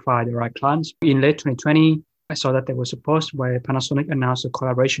startup is to find the right clients. In late 2020, I saw that there was a post where Panasonic announced a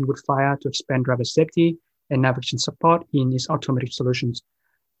collaboration with Fire to expand driver safety and navigation support in its automotive solutions.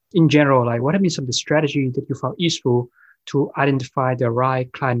 In general, like what have been some of the strategy that you found useful to identify the right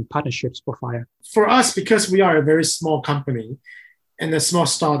client partnerships for Fire? For us, because we are a very small company and a small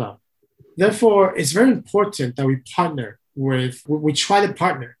startup, therefore, it's very important that we try to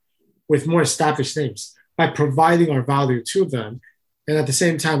partner with more established names by providing our value to them. And at the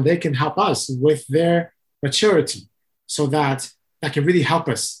same time, they can help us with their maturity so that can really help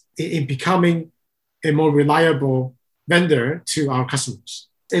us in becoming a more reliable vendor to our customers.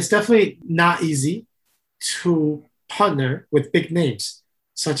 It's definitely not easy to partner with big names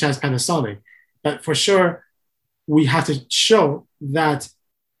such as Panasonic, but for sure, we have to show that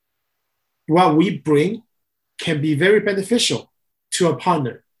what we bring can be very beneficial to a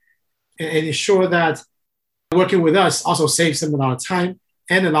partner and ensure that working with us also saves them a lot of time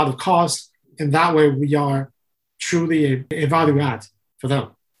and a lot of cost. And that way we are truly a value add for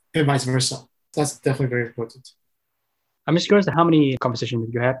them and vice versa. That's definitely very important. I'm just curious how many conversations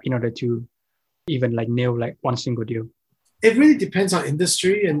you have in order to even like nail like one single deal. It really depends on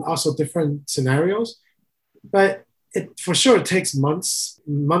industry and also different scenarios, but it for sure takes months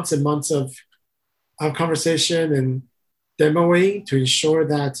and months of conversation and demoing to ensure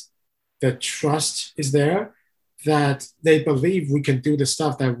that the trust is there, that they believe we can do the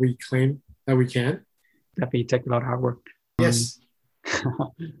stuff that we claim that we can. Definitely take a lot of hard work. Yes.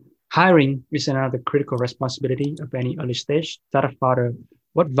 Hiring is another critical responsibility of any early stage startup founder.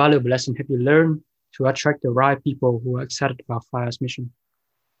 What valuable lesson have you learned to attract the right people who are excited about Fire's mission?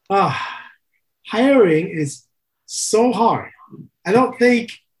 Hiring is so hard.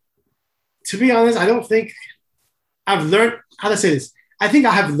 To be honest, I don't think I've learned how to say this. I think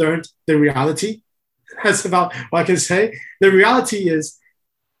I have learned the reality. That's about what I can say. The reality is,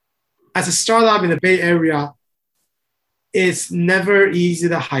 as a startup in the Bay Area, it's never easy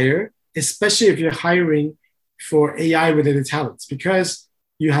to hire, especially if you're hiring for AI-related talents, because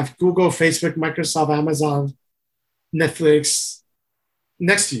you have Google, Facebook, Microsoft, Amazon, Netflix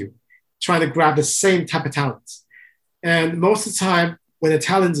next to you, trying to grab the same type of talents. And most of the time, when the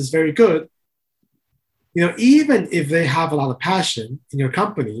talent is very good, even if they have a lot of passion in your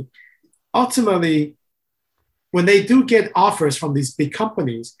company, ultimately, when they do get offers from these big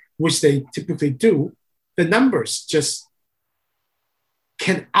companies, which they typically do, the numbers just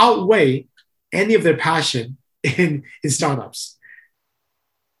can outweigh any of their passion in startups.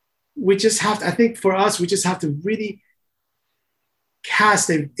 We just have to, I think for us, we just have to really cast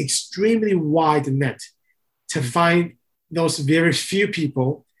an extremely wide net to find those very few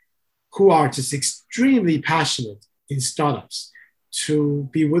people who are just extremely passionate in startups to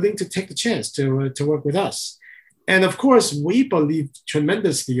be willing to take the chance to work with us. And of course, we believe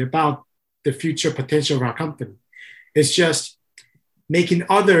tremendously about the future potential of our company. It's just making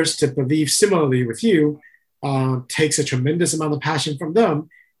others to believe similarly with you takes a tremendous amount of passion from them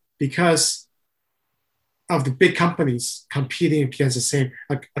because of the big companies competing against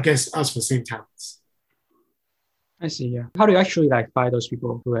us for the same talents. I see, yeah. How do you actually find those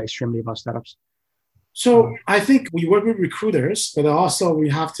people who are extremely about startups? So I think we work with recruiters, but also we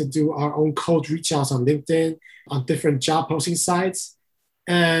have to do our own cold reach outs on LinkedIn, on different job posting sites,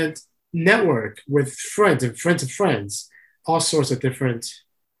 and network with friends and friends of friends, all sorts of different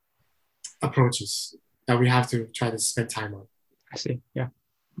approaches that we have to try to spend time on. I see. Yeah.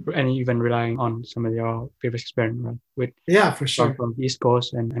 And even relying on some of your previous experience, right? With Yeah, for sure. from the East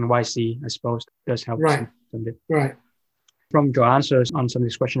Coast and YC, I suppose, does help. Right. Right. From your answers on some of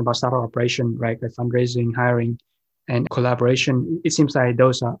this question about startup operation, right? Like fundraising, hiring, and collaboration, it seems like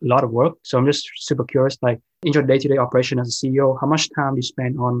those are a lot of work. So I'm just super curious, like in your day-to-day operation as a CEO, how much time do you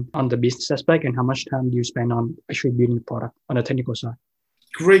spend on the business aspect and how much time do you spend on actually building the product on the technical side?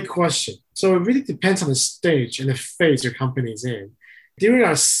 Great question. So it really depends on the stage and the phase your company is in. During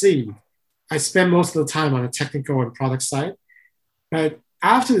our seed, I spend most of the time on the technical and product side. But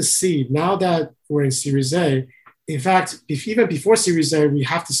after the seed, now that we're in Series A, in fact, even before Series A, we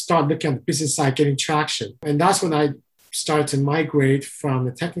have to start looking at the business side, getting traction. And that's when I started to migrate from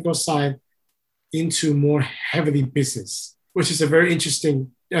the technical side into more heavily business, which is a very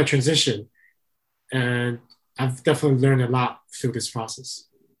interesting transition. And I've definitely learned a lot through this process.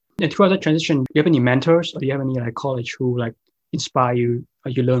 And throughout that transition, do you have any mentors or do you have any like college who like inspire you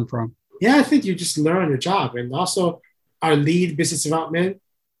or you learn from? Yeah, I think you just learn on your job. And also our lead business development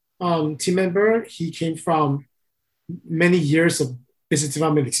team member, he came from many years of business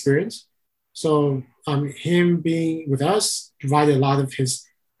development experience. So him being with us provided a lot of his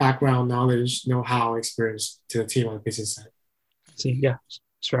background, knowledge, know-how, experience to the team on the business side. See, yeah,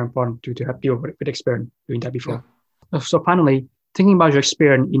 it's very important to have people with experience doing that before. Yeah. So finally, thinking about your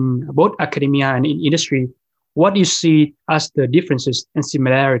experience in both academia and in industry, what do you see as the differences and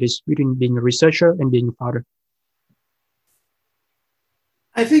similarities between being a researcher and being a founder?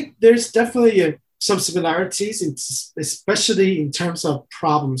 I think there's definitely some similarities, especially in terms of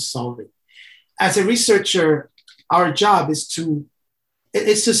problem solving. As a researcher, our job is to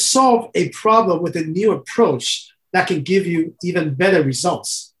solve a problem with a new approach that can give you even better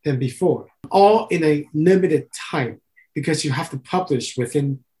results than before, all in a limited time because you have to publish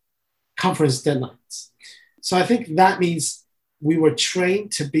within conference deadlines. So I think that means we were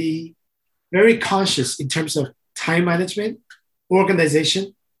trained to be very conscious in terms of time management,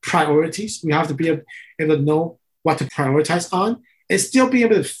 organization, priorities. We have to be able to know what to prioritize on and still be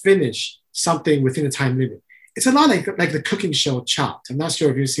able to finish something within the time limit. It's a lot like the cooking show Chopped. I'm not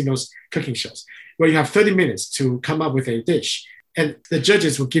sure if you've seen those cooking shows where you have 30 minutes to come up with a dish and the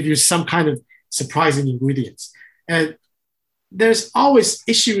judges will give you some kind of surprising ingredients. And there's always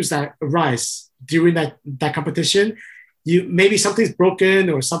issues that arise during that competition. Maybe something's broken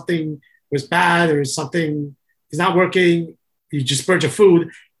or something was bad or something is not working. You just burnt your food,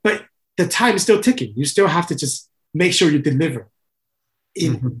 but the time is still ticking. You still have to just make sure you deliver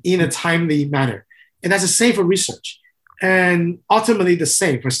in a timely manner. And that's the same for research. And ultimately the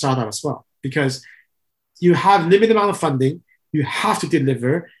same for startup as well, because you have limited amount of funding, you have to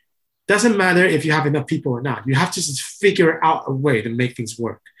deliver. Doesn't matter if you have enough people or not. You have to just figure out a way to make things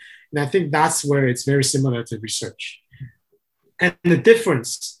work. And I think that's where it's very similar to research. And the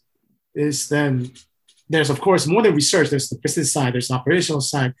difference is then there's, of course, more than research. There's the business side, there's the operational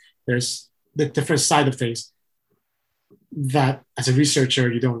side, there's the different side of things that as a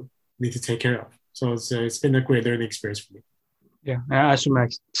researcher, you don't need to take care of. So it's been a great learning experience for me. Yeah, I assume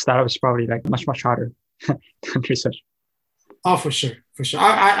like startup is probably like much harder than research. Oh, for sure.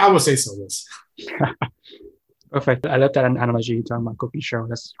 I would say so, yes. Perfect. I love that analogy talking about cooking show.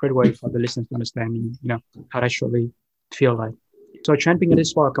 That's a great way for the listeners to understand, how that actually feel like. So Chen-Ping, at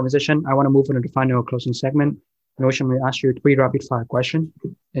this for our conversation, I want to move on to the final closing segment, in which I'm going to ask you 3 rapid fire questions,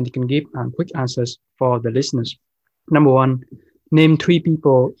 and you can give quick answers for the listeners. Number 1, name 3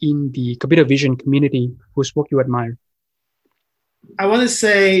 people in the computer vision community whose work you admire. I want to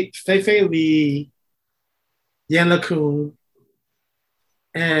say Fei Li, Yan LeCun,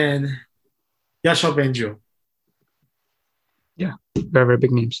 and Yashua Benjo. Yeah, very, very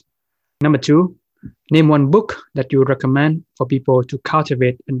big names. Number 2, name 1 book that you would recommend for people to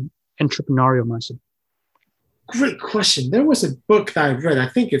cultivate an entrepreneurial mindset. Great question. There was a book that I read. I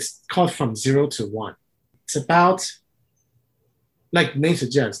think it's called From Zero to One. It's about, like the name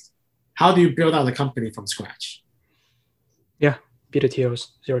suggests, how do you build out a company from scratch? Yeah, Peter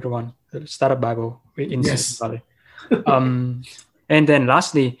Thiel's 0 to 1, Startup Bible in Silicon Valley. And then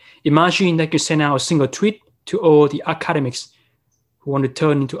lastly, imagine that you send out a single tweet to all the academics who want to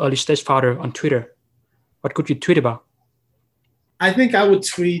turn into early stage founder on Twitter. What could you tweet about? I think I would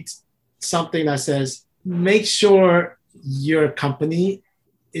tweet something that says, make sure your company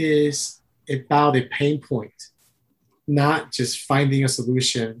is about a pain point, not just finding a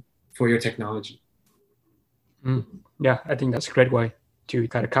solution for your technology. Yeah, I think that's a great way to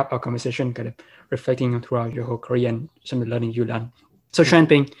kind of cap our conversation, kind of reflecting throughout your whole career and some of the learning you learned. So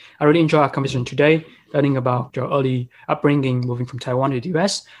Chen-Ping, I really enjoyed our conversation today, learning about your early upbringing, moving from Taiwan to the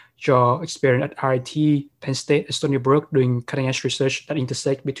US, your experience at RIT, Penn State, Stony Brook, doing cutting-edge research that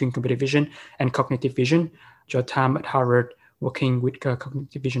intersect between computer vision and cognitive vision, your time at Harvard working with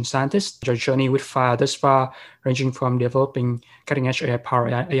cognitive vision scientists, your journey with FIRE thus far, ranging from developing cutting-edge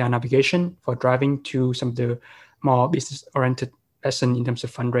AI-powered AI navigation for driving to some of the more business-oriented lesson in terms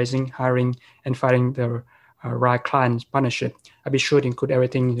of fundraising, hiring, and finding the right client partnership. I'll be sure to include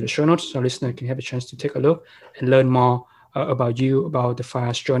everything in the show notes so listeners can have a chance to take a look and learn more about you, about the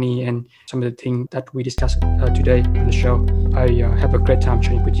FIRE's journey, and some of the things that we discussed today on the show. I have a great time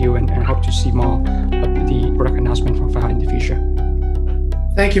chatting with you and hope to see more of the product announcement from FIRE in the future.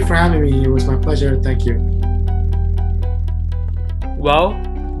 Thank you for having me. It was my pleasure. Thank you. Well,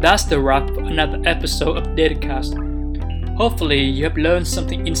 that's the wrap for another episode of Datacast. Hopefully, you have learned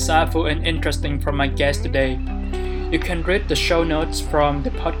something insightful and interesting from my guest today. You can read the show notes from the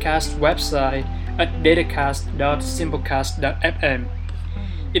podcast website at datacast.simplecast.fm.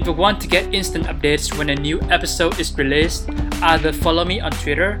 If you want to get instant updates when a new episode is released, either follow me on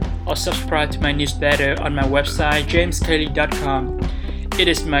Twitter or subscribe to my newsletter on my website jameskelly.com. It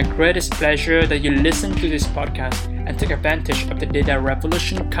is my greatest pleasure that you listen to this podcast and take advantage of the data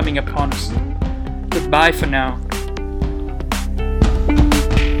revolution coming upon us. Goodbye for now.